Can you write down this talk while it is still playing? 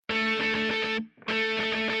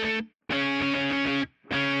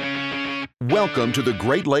Welcome to the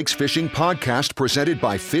Great Lakes Fishing Podcast presented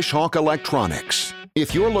by Fishhawk Electronics.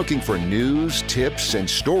 If you're looking for news, tips, and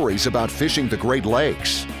stories about fishing the Great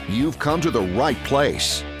Lakes, you've come to the right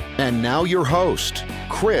place. And now your host,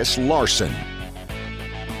 Chris Larson.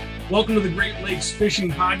 Welcome to the Great Lakes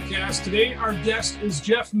Fishing Podcast. Today, our guest is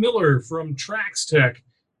Jeff Miller from TraxTech.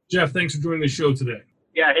 Jeff, thanks for joining the show today.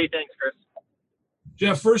 Yeah, hey, thanks, Chris.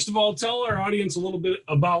 Jeff, first of all, tell our audience a little bit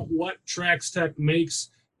about what TraxTech makes,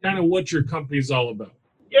 kind of what your company is all about.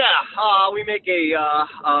 Yeah, we make a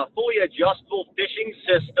fully adjustable fishing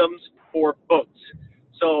systems for boats.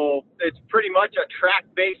 So it's pretty much a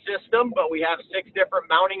track-based system, but we have 6 different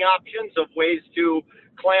mounting options of ways to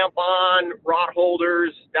clamp on rod holders,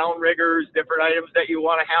 downriggers, different items that you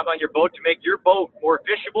want to have on your boat to make your boat more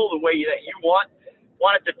fishable the way that you want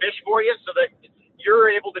it to fish for you, so that you're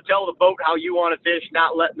able to tell the boat how you want to fish,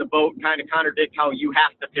 not letting the boat kind of contradict how you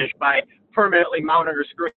have to fish by permanently mounting or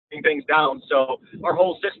screwing things down. So our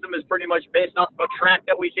whole system is pretty much based off a track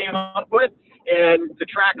that we came up with, and the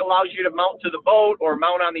track allows you to mount to the boat or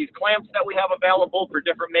mount on these clamps that we have available for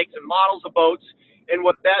different makes and models of boats. And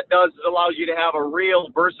what that does is allows you to have a real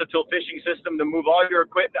versatile fishing system to move all your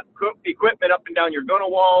equipment up and down your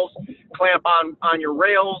gunwale walls, clamp on your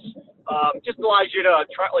rails. Just allows you to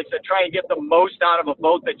try and get the most out of a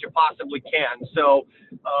boat that you possibly can. So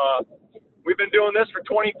we've been doing this for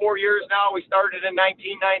 24 years now. We started in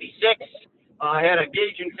 1996. I had a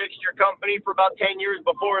gauge and fixture company for about 10 years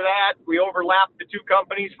before that. We overlapped the 2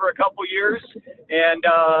 companies for a couple years, and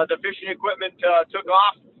the fishing equipment took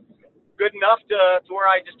off good enough to where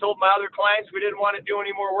I just told my other clients we didn't want to do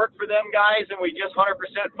any more work for them guys, and we just 100%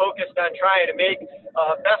 focused on trying to make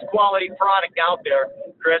best quality product out there,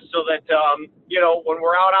 Chris, so that, when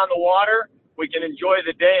we're out on the water, we can enjoy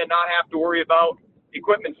the day and not have to worry about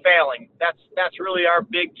equipment failing. That's really our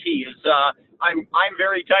big key. Is I'm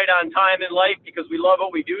very tight on time in life because we love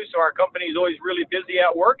what we do, so our company is always really busy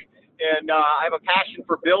at work, and I have a passion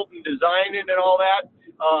for building, designing, and all that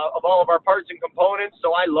of all of our parts and components.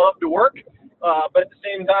 So I love to work, but at the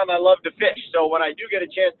same time, I love to fish. So when I do get a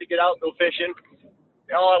chance to get out and go fishing,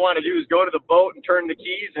 all I want to do is go to the boat and turn the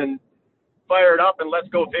keys and fire it up and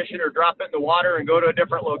let's go fishing, or drop it in the water and go to a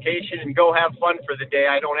different location and go have fun for the day.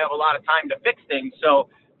 I don't have a lot of time to fix things.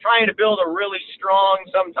 So trying to build a really strong,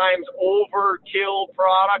 sometimes overkill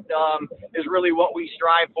product is really what we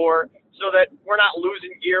strive for, so that we're not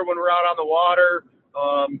losing gear when we're out on the water.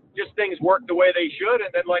 Just things work the way they should.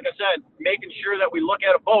 And then, like I said, making sure that we look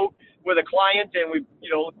at a boat with a client, and we've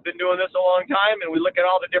been doing this a long time, and we look at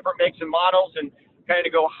all the different makes and models and kind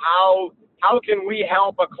of go, how can we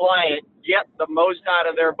help a client get the most out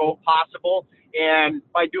of their boat possible? And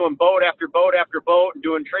by doing boat after boat after boat and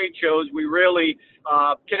doing trade shows, we really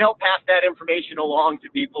can help pass that information along to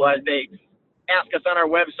people as they ask us on our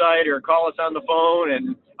website or call us on the phone.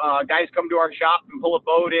 And guys come to our shop and pull a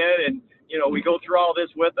boat in, and we go through all this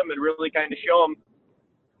with them and really kind of show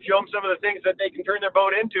them some of the things that they can turn their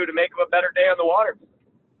boat into to make them a better day on the water.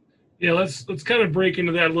 Yeah, let's kind of break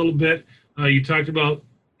into that a little bit. You talked about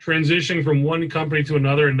transitioning from one company to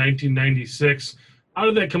another in 1996. How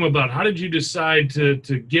did that come about? How did you decide to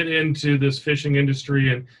get into this fishing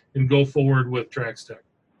industry and go forward with TraxTech?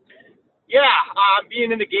 Yeah,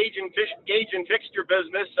 being in the gauge and fixture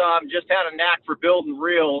business, just had a knack for building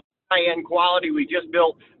real high-end quality. We just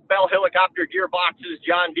built Bell helicopter gearboxes,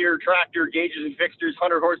 John Deere tractor gauges and fixtures,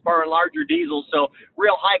 100 horsepower and larger diesels. So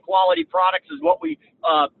real high-quality products is what we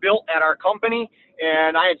built at our company.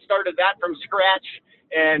 And I had started that from scratch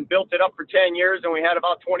and built it up for 10 years. And we had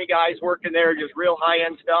about 20 guys working there, just real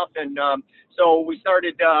high-end stuff. And so we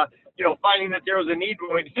started, finding that there was a need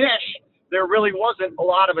when we'd fish. There really wasn't a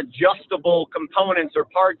lot of adjustable components or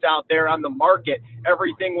parts out there on the market.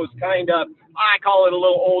 Everything was kind of, I call it a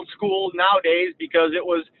little old school nowadays, because it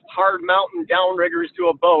was hard mounting downriggers to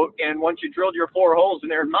a boat. And once you drilled your 4 holes in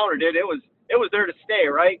there and mounted it, it was there to stay,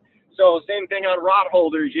 right? So same thing on rod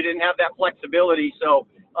holders. You didn't have that flexibility. So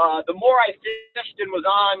the more I fished and was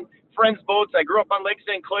on friends' boats, I grew up on Lake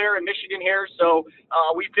St. Clair in Michigan here. So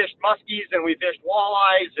we fished muskies and we fished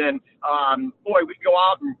walleyes, and we'd go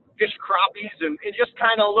out and fish crappies and just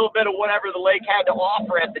kind of a little bit of whatever the lake had to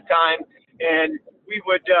offer at the time. And we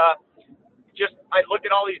would I'd look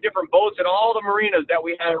at all these different boats and all the marinas that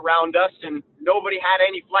we had around us, and nobody had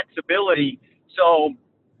any flexibility. So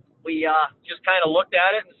we just kind of looked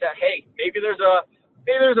at it and said, hey, maybe there's a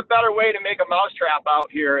better way to make a mousetrap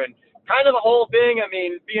out here. And kind of the whole thing,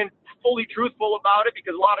 being fully truthful about it,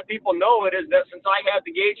 because a lot of people know it, is that since I had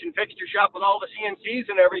the gauge and fixture shop with all the CNCs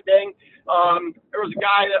and everything, there was a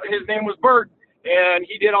guy that his name was Bert, and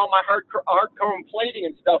he did all my hard chrome plating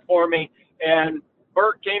and stuff for me. And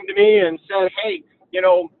Bert came to me and said, hey,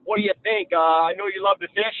 what do you think? I know you love to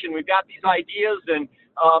fish, and we've got these ideas. And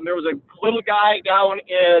there was a little guy down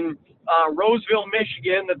in Roseville,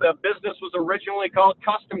 Michigan, that the business was originally called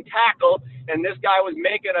Custom Tackle, and this guy was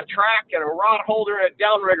making a track and a rod holder and a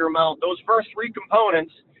downrigger mount, those first three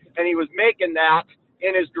components, and he was making that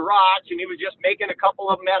in his garage, and he was just making a couple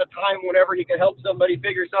of them at a time whenever he could help somebody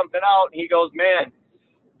figure something out. And he goes, man,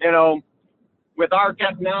 with our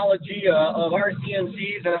technology of our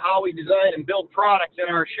CNCs and how we design and build products in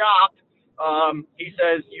our shop, he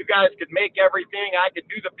says, you guys could make everything. I could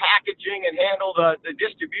do the packaging and handle the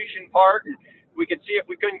distribution part, and we could see if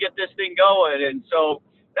we couldn't get this thing going. And so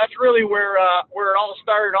that's really where it all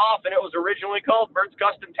started off, and it was originally called Bert's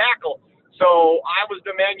Custom Tackle. So I was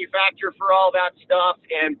the manufacturer for all that stuff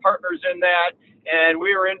and partners in that, and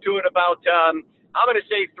we were into it about, I'm going to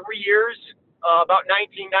say 3 years, about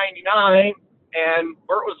 1999, and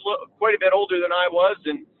Bert was quite a bit older than I was,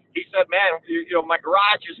 and he said, man, my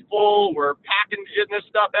garage is full. We're packaging this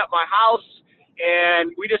stuff at my house, and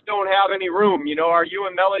we just don't have any room. Are you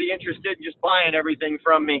and Melody interested in just buying everything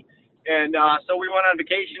from me? And so we went on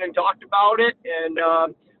vacation and talked about it, and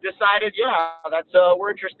decided, we're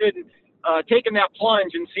interested in taking that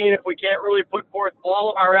plunge and seeing if we can't really put forth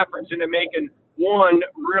all of our efforts into making one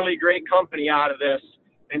really great company out of this.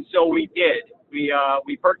 And so we did.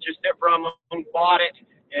 We purchased it from him, bought it,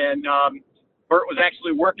 and Bert was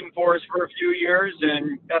actually working for us for a few years,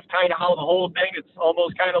 and that's kind of how the whole thing, it's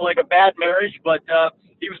almost kind of like a bad marriage, but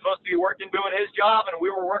he was supposed to be working doing his job, and we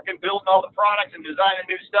were working building all the products and designing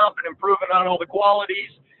new stuff and improving on all the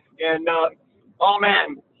qualities. And oh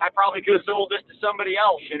man, I probably could have sold this to somebody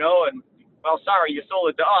else, and well, sorry, you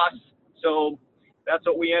sold it to us. So that's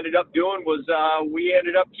what we ended up doing, was we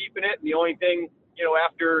ended up keeping it. And the only thing,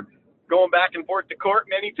 after going back and forth to court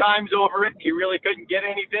many times over it, he really couldn't get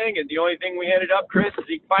anything. And the only thing we ended up, Chris, is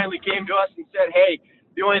he finally came to us and said, hey,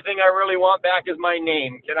 the only thing I really want back is my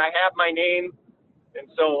name. Can I have my name? And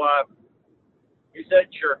so he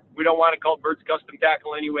said, sure. We don't want it called Bert's Custom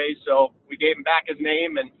Tackle anyway. So we gave him back his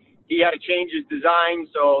name, and he had to change his design.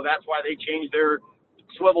 So that's why they changed their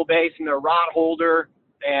swivel base and their rod holder.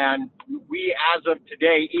 And we, as of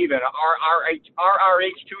today, even our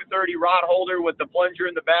RH230 rod holder with the plunger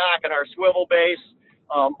in the back and our swivel base,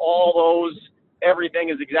 all those, everything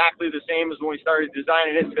is exactly the same as when we started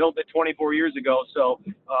designing it, built it 24 years ago. So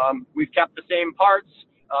we've kept the same parts,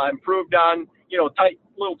 improved on,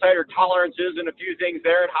 little tighter tolerances and a few things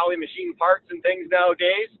there, and how we machine parts and things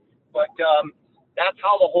nowadays. But that's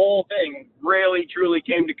how the whole thing really, truly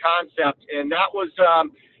came to concept. And that was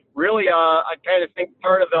really, I kind of think,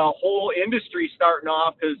 part of the whole industry starting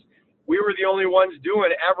off, because we were the only ones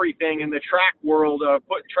doing everything in the track world,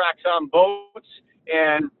 putting tracks on boats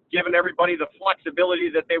and giving everybody the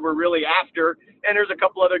flexibility that they were really after. And there's a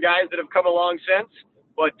couple other guys that have come along since.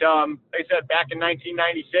 But like I said, back in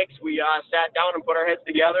 1996, we sat down and put our heads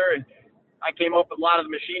together, and I came up with a lot of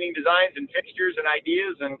the machining designs and fixtures and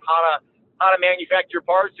ideas and how to manufacture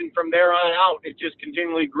parts. And from there on out, it just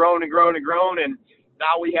continually grown and grown and grown. And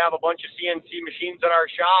now we have a bunch of CNC machines in our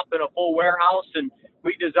shop and a full warehouse, and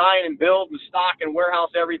we design and build and stock and warehouse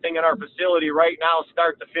everything in our facility right now,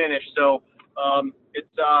 start to finish. So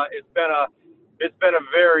it's been a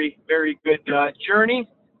very, very good journey.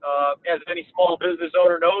 As any small business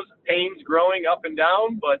owner knows, pain's growing up and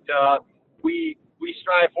down, but we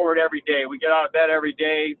strive for it every day. We get out of bed every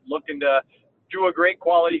day looking to do a great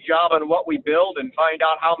quality job on what we build and find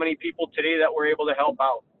out how many people today that we're able to help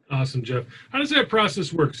out. Awesome, Jeff. How does that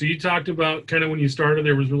process work? So you talked about kind of when you started,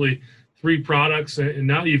 there was really 3 products, and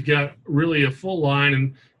now you've got really a full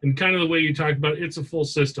line, and kind of the way you talked about it, it's a full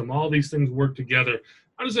system. All these things work together.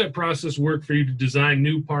 How does that process work for you to design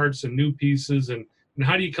new parts and new pieces, and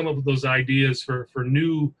how do you come up with those ideas for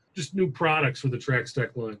new products for the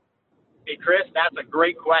TrackStack line? Hey, Chris, that's a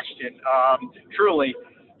great question. Truly.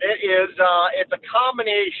 It's a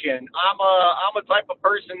combination. I'm a type of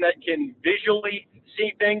person that can visually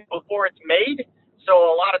see things before it's made. So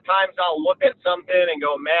a lot of times I'll look at something and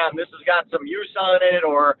go, man, this has got some use on it,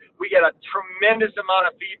 or we get a tremendous amount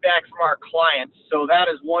of feedback from our clients. So that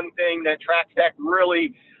is one thing that TrackStack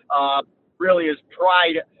really is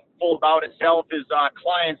prideful about itself, is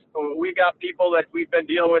clients. We've got people that we've been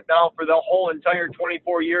dealing with now for the whole entire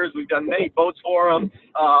 24 years. We've done many boats for them.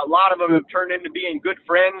 A lot of them have turned into being good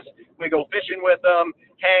friends. We go fishing with them,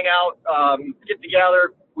 hang out, get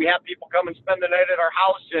together. We have people come and spend the night at our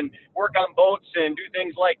house and work on boats and do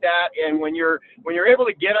things like that. And when you're able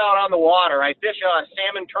to get out on the water, I fish a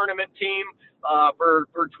salmon tournament team for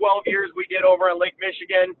 12 years. We did over on Lake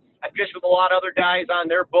Michigan. I fished with a lot of other guys on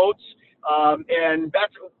their boats. And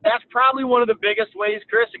that's probably one of the biggest ways,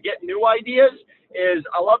 Chris, to get new ideas is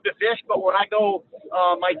I love to fish, but when I go,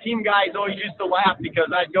 my team guys always used to laugh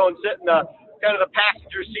because I'd go and sit in the kind of the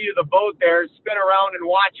passenger seat of the boat there, spin around and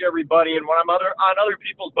watch everybody. And when I'm on other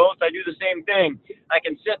people's boats, I do the same thing. I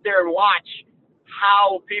can sit there and watch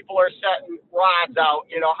how people are setting rods out,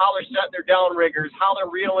 how they're setting their downriggers, how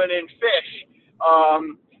they're reeling in fish,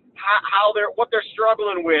 what they're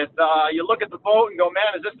struggling with. You look at the boat and go,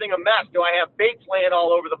 man, is this thing a mess? Do I have baits laying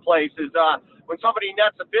all over the place? When somebody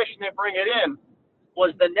nets a fish and they bring it in,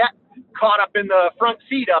 was the net caught up in the front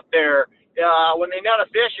seat up there? When they net a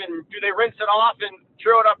fish, and do they rinse it off and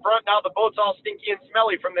throw it up front? Now the boat's all stinky and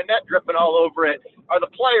smelly from the net dripping all over it. Are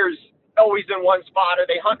the players always in one spot? Are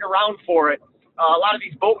they hunting around for it? A lot of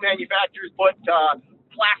these boat manufacturers put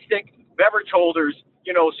plastic beverage holders,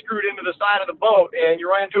 screwed into the side of the boat, and you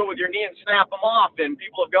run into it with your knee and snap them off, and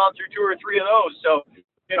people have gone through 2 or 3 of those. So,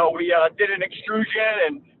 we did an extrusion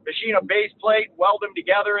and machine a base plate, weld them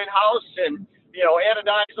together in-house, and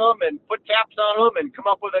anodize them and put caps on them and come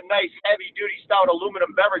up with a nice heavy-duty stout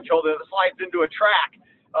aluminum beverage holder that slides into a track.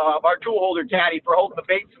 Our tool holder caddy for holding the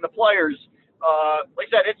baits and the players. Like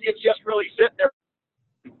I said, it's just really sitting there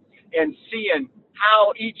and seeing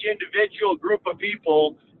how each individual group of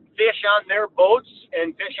people fish on their boats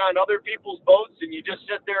and fish on other people's boats, and you just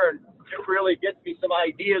sit there and it really gets me some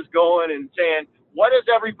ideas going and saying, what does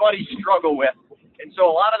everybody struggle with? And so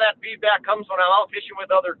a lot of that feedback comes when I'm out fishing with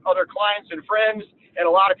other clients and friends, and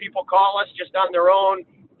a lot of people call us just on their own.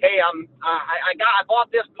 Hey, I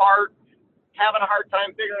bought this part, having a hard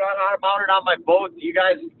time figuring out how to mount it on my boat. Are you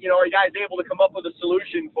guys able to come up with a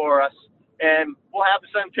solution for us? And we'll have to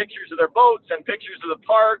send pictures of their boats and pictures of the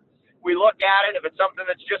part. We look at it. If it's something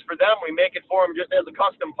that's just for them, we make it for them just as a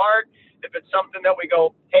custom part. If it's something that we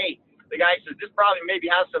go, hey, the guy says this probably maybe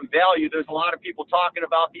has some value. There's a lot of people talking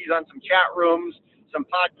about these on some chat rooms, some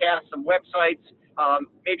podcasts, some websites.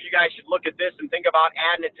 Maybe you guys should look at this and think about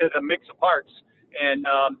adding it to the mix of parts. And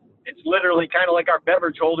it's literally kind of like our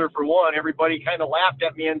beverage holder for one. Everybody kind of laughed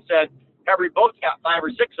at me and said, every boat's got 5 or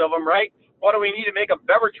 6 of them, right? What do we need to make a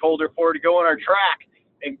beverage holder for to go on our track?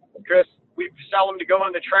 And Chris, we sell them to go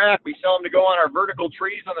on the track. We sell them to go on our vertical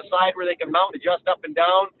trees on the side where they can mount, adjust up and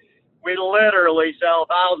down. We literally sell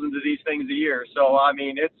thousands of these things a year. So, I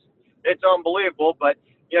mean, it's unbelievable. But,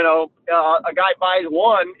 a guy buys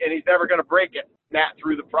one and he's never going to break it. That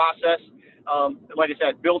through the process. Like I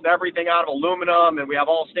said, build everything out of aluminum, and we have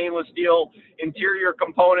all stainless steel interior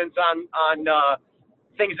components on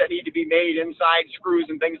things that need to be made inside, screws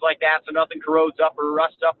and things like that, so nothing corrodes up or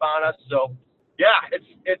rusts up on us. So, yeah,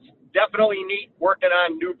 it's definitely neat working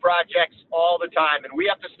on new projects all the time, and we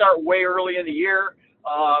have to start way early in the year.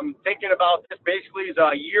 Thinking about this basically is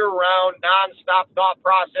a year-round, non-stop thought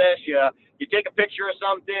process. You take a picture of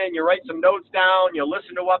something, you write some notes down, you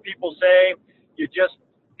listen to what people say, you just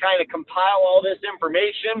kind of compile all this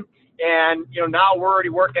information. And, now we're already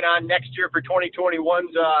working on next year for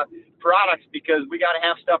 2021's products, because we got to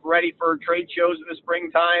have stuff ready for trade shows in the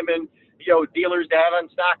springtime and, dealers to have on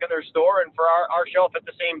stock in their store and for our shelf at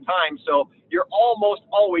the same time. So you're almost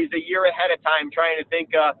always a year ahead of time trying to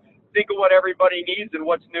think of what everybody needs and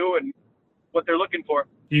what's new and what they're looking for.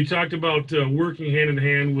 You talked about working hand in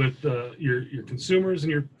hand with your consumers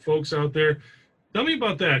and your folks out there. Tell me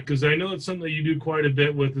about that, because I know it's something that you do quite a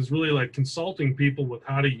bit with, is really like consulting people with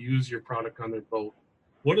how to use your product on their boat.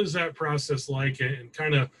 What is that process like? And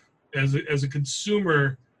kind of as a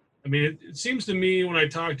consumer, I mean, it seems to me when I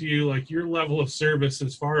talk to you, like your level of service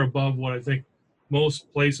is far above what I think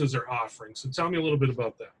most places are offering. So tell me a little bit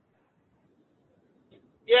about that.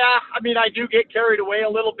 Yeah, I mean, I do get carried away a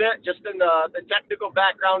little bit just in the technical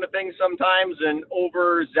background of things sometimes, and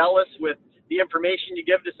overzealous with the information you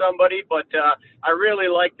give to somebody. But I really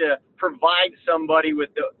like to provide somebody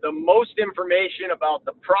with the most information about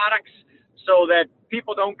the products so that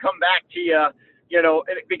people don't come back to you,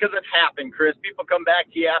 because it's happened, Chris. People come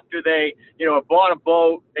back to you after they, have bought a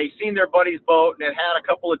boat, they've seen their buddy's boat, and it had a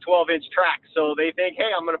couple of 12-inch tracks. So they think,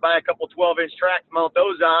 hey, I'm going to buy a couple 12-inch tracks, mount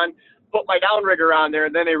those on, put my downrigger on there,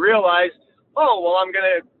 and then they realize, oh, well, I'm going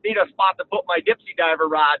to need a spot to put my Dipsy diver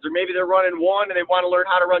rods, or maybe they're running one and they want to learn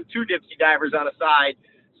how to run 2 Dipsy divers on a side.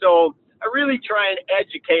 So I really try and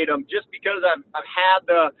educate them, just because I've had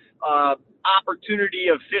the opportunity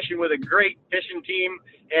of fishing with a great fishing team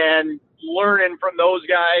and learning from those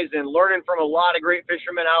guys and learning from a lot of great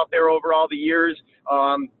fishermen out there over all the years.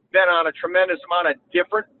 Been on a tremendous amount of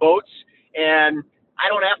different boats, and I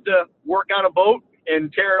don't have to work on a boat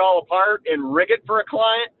and tear it all apart and rig it for a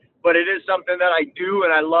client, but it is something that I do,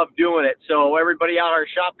 and I love doing it. So everybody out at our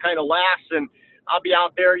shop kind of laughs, and I'll be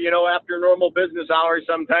out there, after normal business hours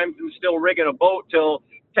sometimes and still rigging a boat till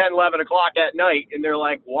 10, 11 o'clock at night. And they're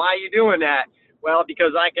like, why are you doing that? Well,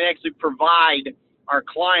 because I can actually provide our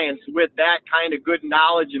clients with that kind of good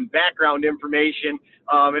knowledge and background information.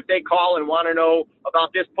 If they call and want to know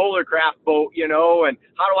about this Polarcraft boat, and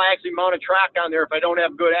how do I actually mount a track on there if I don't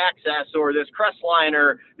have good access, or this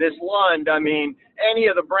Crestliner, this Lund, any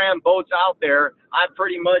of the brand boats out there, I've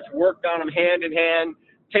pretty much worked on them hand in hand,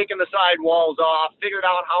 taken the sidewalls off, figured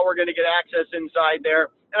out how we're going to get access inside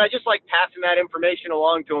there. And I just like passing that information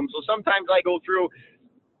along to them. So sometimes I go through,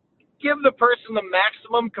 give the person the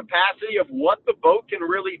maximum capacity of what the boat can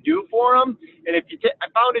really do for them. And I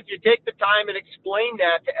found if you take the time and explain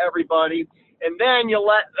that to everybody, and then you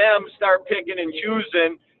let them start picking and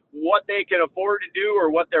choosing what they can afford to do or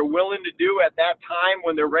what they're willing to do at that time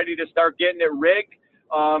when they're ready to start getting it rigged,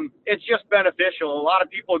 it's just beneficial. A lot of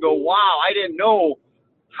people go, wow, I didn't know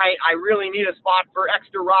I really need a spot for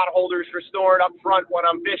extra rod holders for storing up front when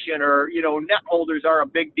I'm fishing, or, net holders are a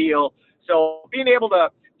big deal. So being able to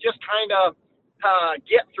just kind of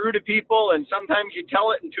get through to people, and sometimes you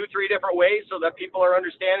tell it in 2-3 different ways so that people are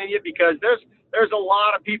understanding you, because there's a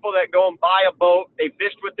lot of people that go and buy a boat. They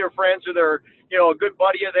fished with their friends, or they're, a good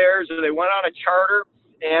buddy of theirs, or they went on a charter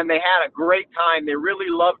and they had a great time. They really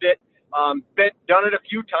loved it. Done it a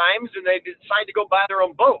few times, and they decide to go buy their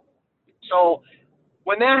own boat. So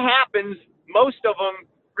when that happens, most of them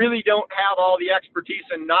really don't have all the expertise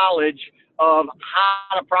and knowledge of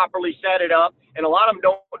how to properly set it up. And a lot of them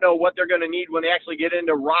don't know what they're going to need when they actually get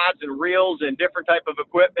into rods and reels and different type of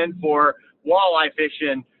equipment for walleye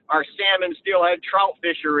fishing, our salmon, steelhead, trout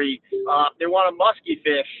fishery. They want to musky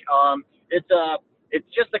fish. It's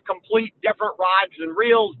just a complete different rods and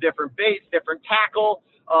reels, different baits, different tackle,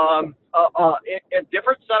 a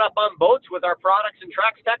different setup on boats with our products and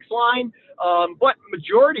Trax Text line. But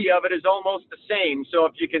majority of it is almost the same. So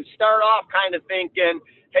if you can start off kind of thinking,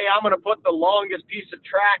 hey, I'm going to put the longest piece of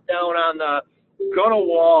track down on the gunnel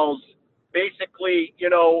walls, basically,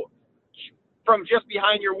 from just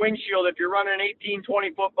behind your windshield. If you're running an 18,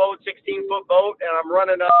 20-foot boat, 16-foot boat, and I'm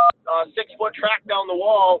running a 6-foot track down the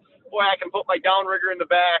wall, boy, I can put my downrigger in the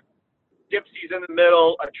back, dipsies in the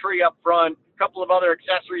middle, a tree up front, a couple of other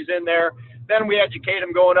accessories in there. Then we educate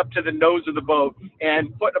them going up to the nose of the boat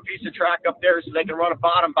and putting a piece of track up there so they can run a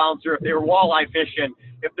bottom bouncer if they were walleye fishing,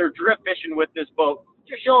 if they're drift fishing with this boat.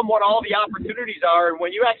 Just show them what all the opportunities are. And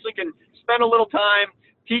when you actually can spend a little time,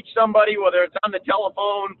 teach somebody, whether it's on the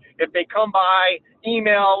telephone, if they come by,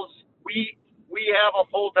 emails, we have a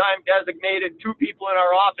full-time designated 2 people in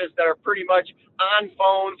our office that are pretty much on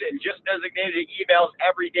phones and just designated emails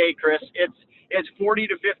every day, Chris. It's 40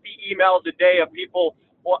 to 50 emails a day of people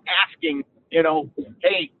asking,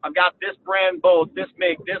 hey, I've got this brand boat, this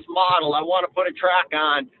make, this model, I want to put a track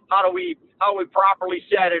on. How do we properly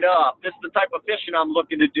set it up? This is the type of fishing I'm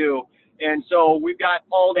looking to do. And so we've got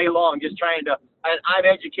all day long just trying to, I've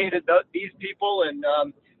educated these people and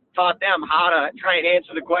taught them how to try and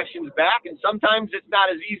answer the questions back. And sometimes it's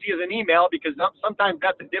not as easy as an email, because sometimes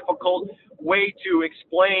that's a difficult way to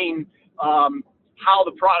explain how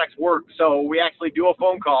the products work. So we actually do a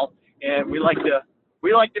phone call, and we like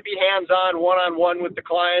to be hands-on, one-on-one with the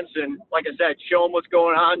clients, and like I said, show them what's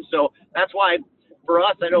going on. So that's why for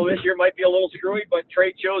us, I know this year might be a little screwy, but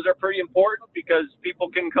trade shows are pretty important because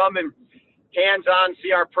people can come and hands-on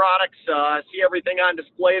see our products, see everything on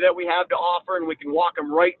display that we have to offer, and we can walk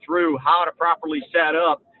them right through how to properly set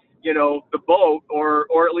up, the boat, or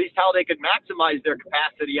at least how they could maximize their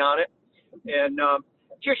capacity on it. And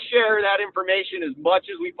just share that information as much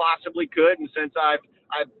as we possibly could. And since I've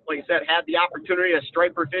like I said, had the opportunity of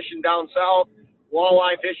striper fishing down south,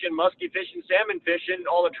 walleye fishing, musky fishing, salmon fishing,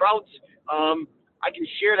 all the trouts, I can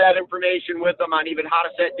share that information with them on even how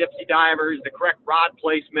to set dipsy divers, the correct rod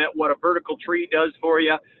placement, what a vertical tree does for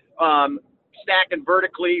you, stacking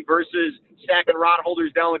vertically versus stacking rod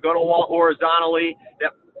holders down the gunnel wall horizontally.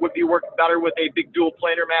 That would be working better with a big dual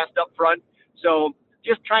planer mast up front. So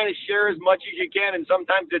just trying to share as much as you can, and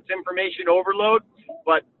sometimes it's information overload.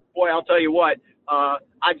 But boy, I'll tell you what,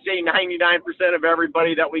 I'd say 99% of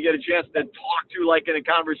everybody that we get a chance to talk to, like in a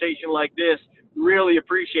conversation like this, really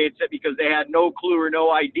appreciates it, because they had no clue or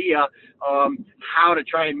no idea how to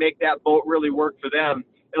try and make that boat really work for them.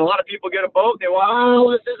 And a lot of people get a boat, they go,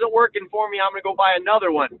 oh, this isn't working for me, I'm going to go buy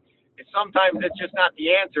another one. And sometimes it's just not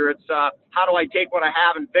the answer. It's how do I take what I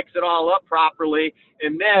have and fix it all up properly?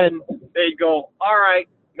 And then they go, all right,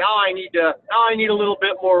 now I need a little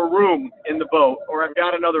bit more room in the boat, or I've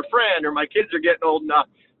got another friend, or my kids are getting old enough.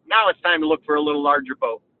 Now it's time to look for a little larger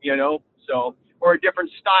boat, so, or a different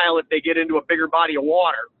style if they get into a bigger body of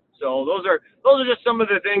water. So those are just some of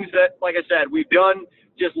the things that, like I said, we've done,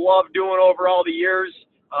 just love doing over all the years.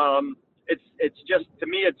 It's just, to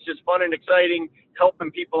me, it's just fun and exciting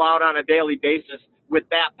helping people out on a daily basis with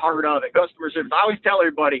that part of it. Customer service. I always tell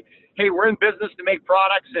everybody, hey, we're in business to make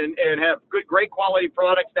products and have great quality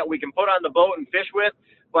products that we can put on the boat and fish with.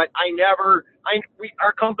 But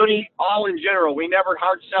our company, all in general, we never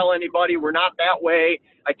hard sell anybody. We're not that way.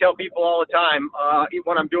 I tell people all the time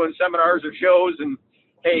when I'm doing seminars or shows, and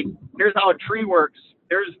hey, here's how a tree works.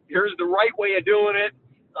 Here's the right way of doing it.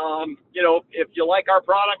 If you like our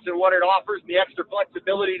products and what it offers, the extra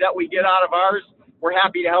flexibility that we get out of ours, we're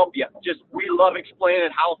happy to help you. We love explaining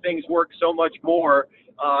how things work so much more,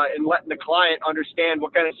 and letting the client understand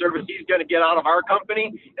what kind of service he's going to get out of our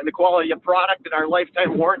company and the quality of product and our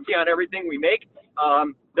lifetime warranty on everything we make.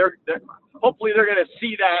 Hopefully they're going to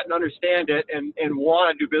see that and understand it and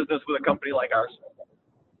want to do business with a company like ours.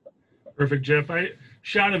 Perfect, Jeff. I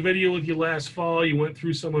shot a video with you last fall. You went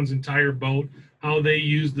through someone's entire boat, how they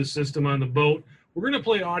use the system on the boat. We're going to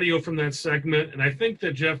play audio from that segment, and I think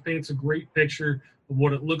that Jeff paints a great picture of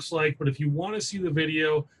what it looks like. But if you want to see the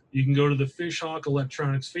video, you can go to the Fishhawk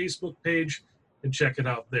Electronics Facebook page and check it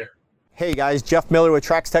out there. Hey guys, Jeff Miller with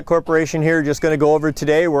Trax Tech Corporation here. Just going to go over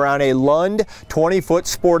today. We're on a Lund 20-foot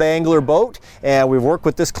sport angler boat, and we've worked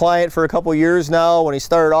with this client for a couple years now. When he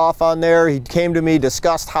started off on there, he came to me,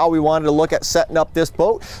 discussed how we wanted to look at setting up this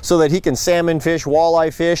boat so that he can salmon fish,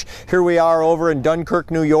 walleye fish. Here we are over in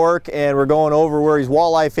Dunkirk, New York, and we're going over where he's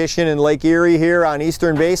walleye fishing in Lake Erie here on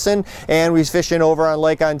Eastern Basin, and he's fishing over on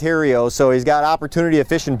Lake Ontario. So he's got opportunity of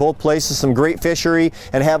fishing both places, some great fishery,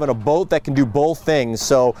 and having a boat that can do both things.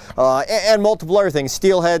 So and multiple other things,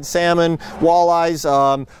 steelhead, salmon, walleyes,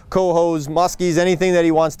 cohos, muskies, anything that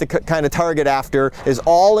he wants to kind of target after is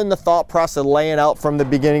all in the thought process of laying out from the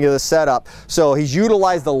beginning of the setup. So he's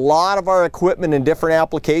utilized a lot of our equipment in different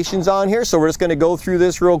applications on here. So we're just going to go through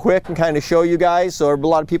this real quick and kind of show you guys. So a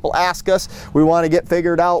lot of people ask us, we want to get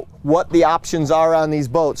figured out what the options are on these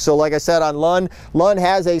boats. So like I said, on Lund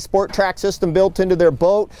has a sport track system built into their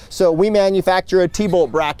boat. So we manufacture a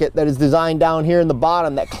T-bolt bracket that is designed down here in the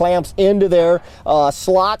bottom that clamps into their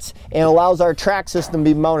slots and allows our track system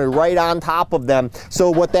to be mounted right on top of them.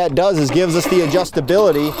 So what that does is gives us the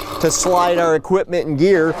adjustability to slide our equipment and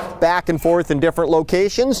gear back and forth in different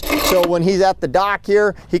locations. So when he's at the dock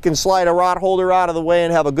here, he can slide a rod holder out of the way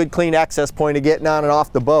and have a good clean access point of getting on and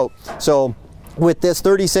off the boat. So with this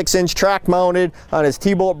 36-inch track mounted on his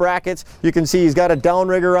T-bolt brackets, you can see he's got a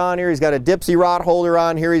downrigger on here, he's got a Dipsy rod holder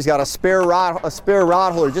on here, he's got a spare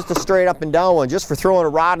rod holder, just a straight up and down one, just for throwing a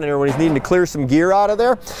rod in there when he's needing to clear some gear out of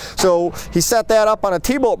there. So he set that up on a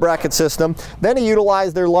T-bolt bracket system. Then he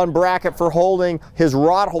utilized their Lund bracket for holding his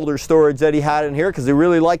rod holder storage that he had in here, because he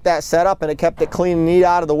really liked that setup and it kept it clean and neat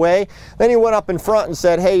out of the way. Then he went up in front and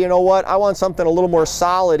said, hey, you know what, I want something a little more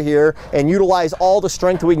solid here and utilize all the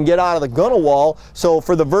strength we can get out of the gunnel wall. So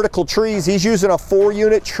for the vertical trees, he's using a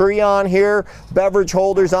 4-unit tree on here, beverage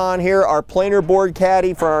holders on here, our planer board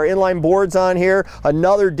caddy for our inline boards on here,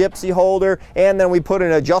 another Dipsy holder, and then we put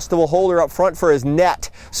an adjustable holder up front for his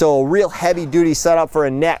net. So a real heavy duty setup for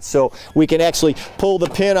a net. So we can actually pull the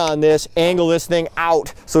pin on this, angle this thing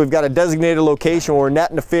out. So we've got a designated location where we're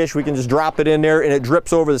netting the fish. We can just drop it in there and it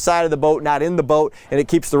drips over the side of the boat, not in the boat, and it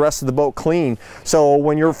keeps the rest of the boat clean. So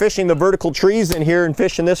when you're fishing the vertical trees in here and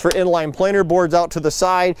fishing this for inline planer boards out to the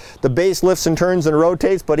side, the base lifts and turns and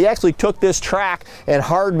rotates, but he actually took this track and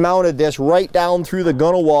hard mounted this right down through the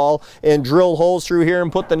gunnel wall and drilled holes through here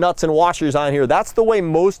and put the nuts and washers on here. That's the way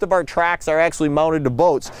most of our tracks are actually mounted to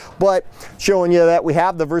boats, but showing you that we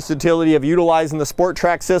have the versatility of utilizing the sport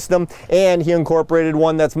track system, and he incorporated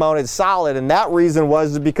one that's mounted solid. And that reason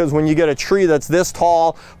was because when you get a tree that's this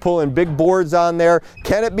tall, pulling big boards on there,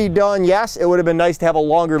 can it be done? Yes, it would have been nice to have a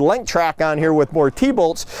longer length track on here with more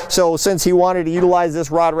T-bolts. So since he wanted to utilize this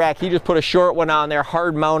rod rack, he just put a short one on there,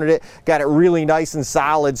 hard mounted it, got it really nice and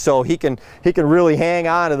solid, so he can really hang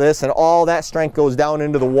on to this, and all that strength goes down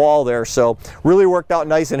into the wall there. So really worked out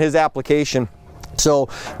nice in his application. So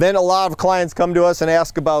then a lot of clients come to us and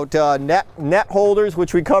ask about net holders,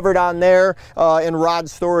 which we covered on there, and rod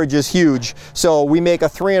storage is huge. So we make a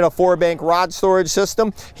 3 and a 4 bank rod storage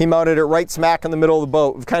system. He mounted it right smack in the middle of the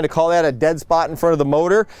boat. We kind of call that a dead spot in front of the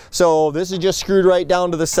motor. So this is just screwed right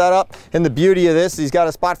down to the setup. And the beauty of this, he's got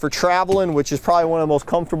a spot for traveling, which is probably one of the most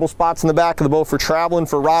comfortable spots in the back of the boat for traveling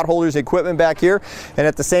for rod holders, equipment back here. And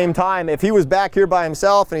at the same time, if he was back here by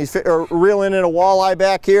himself and he's reeling in a walleye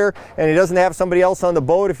back here and he doesn't have somebody else else on the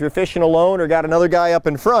boat, if you're fishing alone or got another guy up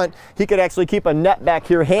in front, he could actually keep a net back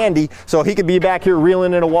here handy, so he could be back here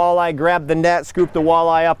reeling in a walleye, grab the net, scoop the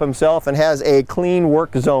walleye up himself, and has a clean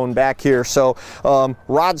work zone back here. So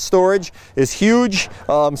rod storage is huge,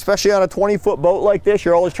 especially on a 20-foot boat like this.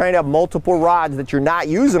 You're always trying to have multiple rods that you're not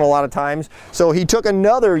using a lot of times. So he took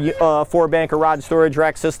another 4-banker rod storage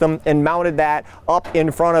rack system and mounted that up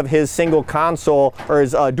in front of his single console, or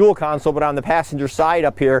his dual console, but on the passenger side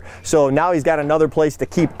up here. So now he's got another place to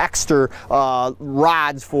keep extra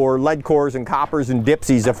rods for lead cores and coppers and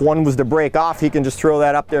dipsies. If one was to break off, he can just throw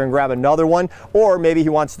that up there and grab another one, or maybe he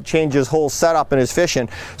wants to change his whole setup in his fishing.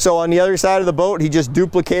 So on the other side of the boat, he just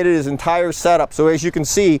duplicated his entire setup. So as you can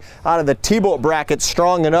see, out of the T-boat bracket,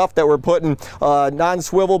 strong enough that we're putting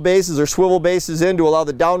non-swivel bases or swivel bases in to allow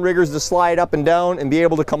the downriggers to slide up and down and be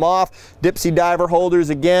able to come off. Dipsy diver holders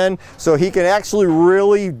again, so he can actually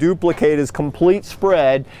really duplicate his complete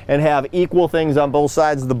spread and have equal things on both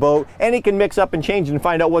sides of the boat, and he can mix up and change and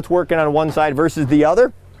find out what's working on one side versus the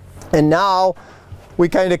other. And now we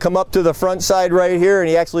kind of come up to the front side right here, and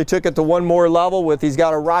he actually took it to one more level with, he's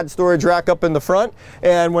got a rod storage rack up in the front.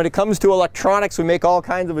 And when it comes to electronics, we make all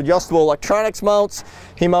kinds of adjustable electronics mounts.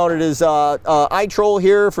 He mounted his iTroll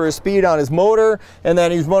here for his speed on his motor, and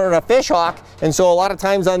then he's mounted a fish hawk. And so a lot of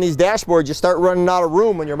times on these dashboards, you start running out of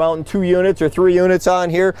room when you're mounting 2 units or 3 units on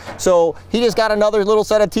here. So he just got another little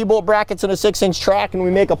set of T-bolt brackets and a 6-inch track, and we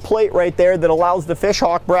make a plate right there that allows the fish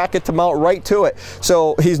hawk bracket to mount right to it.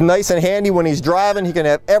 So he's nice and handy when he's driving. He can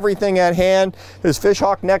have everything at hand, his fish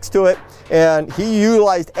hawk next to it, and he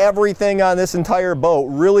utilized everything on this entire boat,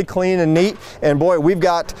 really clean and neat. And boy, we've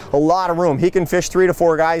got a lot of room. He can fish 3 to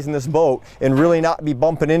 4 guys in this boat and really not be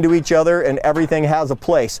bumping into each other, and everything has a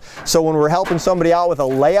place. So when we're helping somebody out with a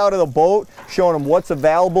layout of the boat, showing them what's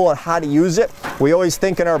available and how to use it, we always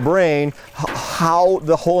think in our brain how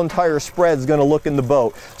the whole entire spread is going to look in the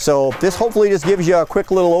boat. So this hopefully just gives you a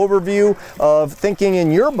quick little overview of thinking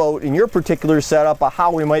in your boat, in your particular setup, of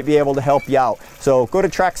how we might be able to help you out. So go to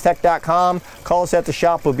TraxTech.com, call us at the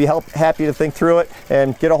shop. We'll be happy to think through it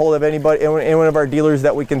and get a hold of anybody, any one of our dealers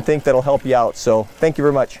that we can think that'll help you out. So thank you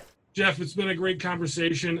very much. Jeff, it's been a great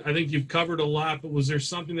conversation. I think you've covered a lot, but was there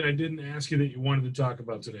something that I didn't ask you that you wanted to talk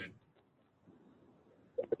about today?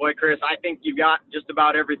 Boy, Chris, I think you've got just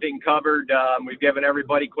about everything covered. We've given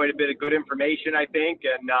everybody quite a bit of good information, I think.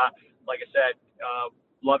 And like I said,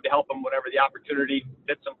 love to help them whenever the opportunity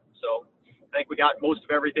fits them. So I think we got most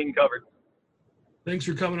of everything covered. Thanks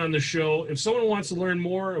for coming on the show. If someone wants to learn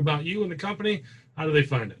more about you and the company, how do they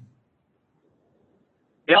find it?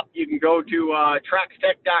 Yep, you can go to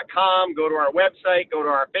TraxTech.com, go to our website, go to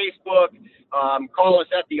our Facebook, call us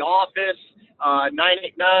at the office,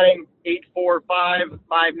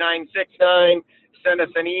 989-845-5969. Send us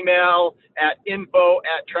an email at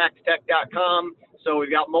info@TraxTech.com. So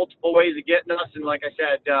we've got multiple ways of getting us, and like I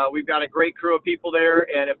said, we've got a great crew of people there.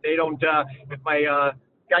 And if they don't, if my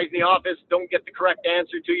guys in the office don't get the correct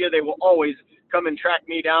answer to you, they will always come and track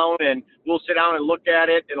me down, and we'll sit down and look at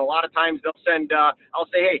it. And a lot of times they'll send, I'll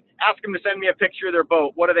say, hey, ask them to send me a picture of their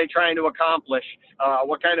boat. What are they trying to accomplish?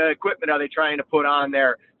 What kind of equipment are they trying to put on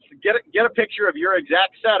there? So get a picture of your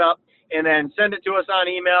exact setup, and then send it to us on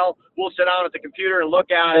email. We'll sit down at the computer and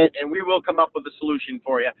look at it, and we will come up with a solution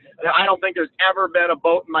for you. I don't think there's ever been a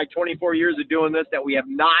boat in my 24 years of doing this that we have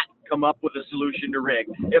not come up with a solution to rig.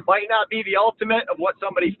 It might not be the ultimate of what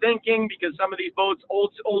somebody's thinking, because some of these boats,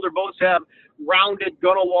 older boats, have rounded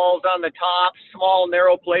gunnel walls on the top, small,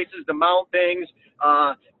 narrow places to mount things.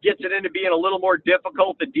 Gets it into being a little more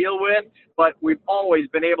difficult to deal with, but we've always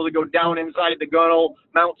been able to go down inside the gunnel,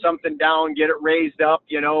 mount something down, get it raised up,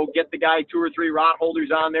 get the guy 2 or 3 rod holders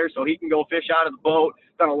on there so he can go fish out of the boat.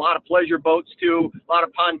 Done a lot of pleasure boats too, a lot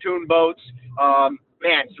of pontoon boats, some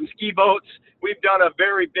ski boats. We've done a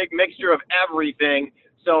very big mixture of everything.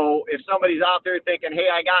 So if somebody's out there thinking, hey,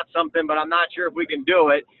 I got something, but I'm not sure if we can do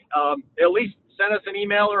it, at least send us an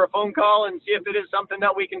email or a phone call and see if it is something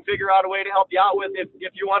that we can figure out a way to help you out with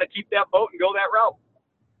if you want to keep that boat and go that route.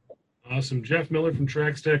 Awesome. Jeff Miller from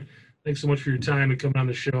TraxTech, thanks so much for your time and coming on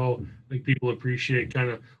the show. I think people appreciate kind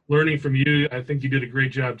of learning from you. I think you did a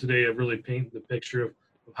great job today of really painting the picture of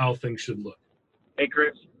how things should look. Hey,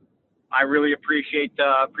 Chris, I really appreciate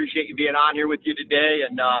you being on here with you today.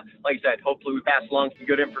 And like I said, hopefully we pass along some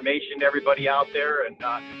good information to everybody out there, and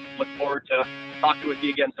look forward to talking with you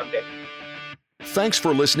again someday. Thanks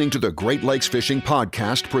for listening to the Great Lakes Fishing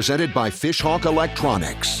Podcast presented by Fishhawk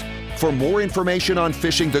Electronics. For more information on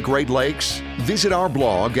fishing the Great Lakes, visit our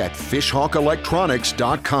blog at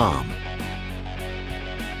fishhawkelectronics.com.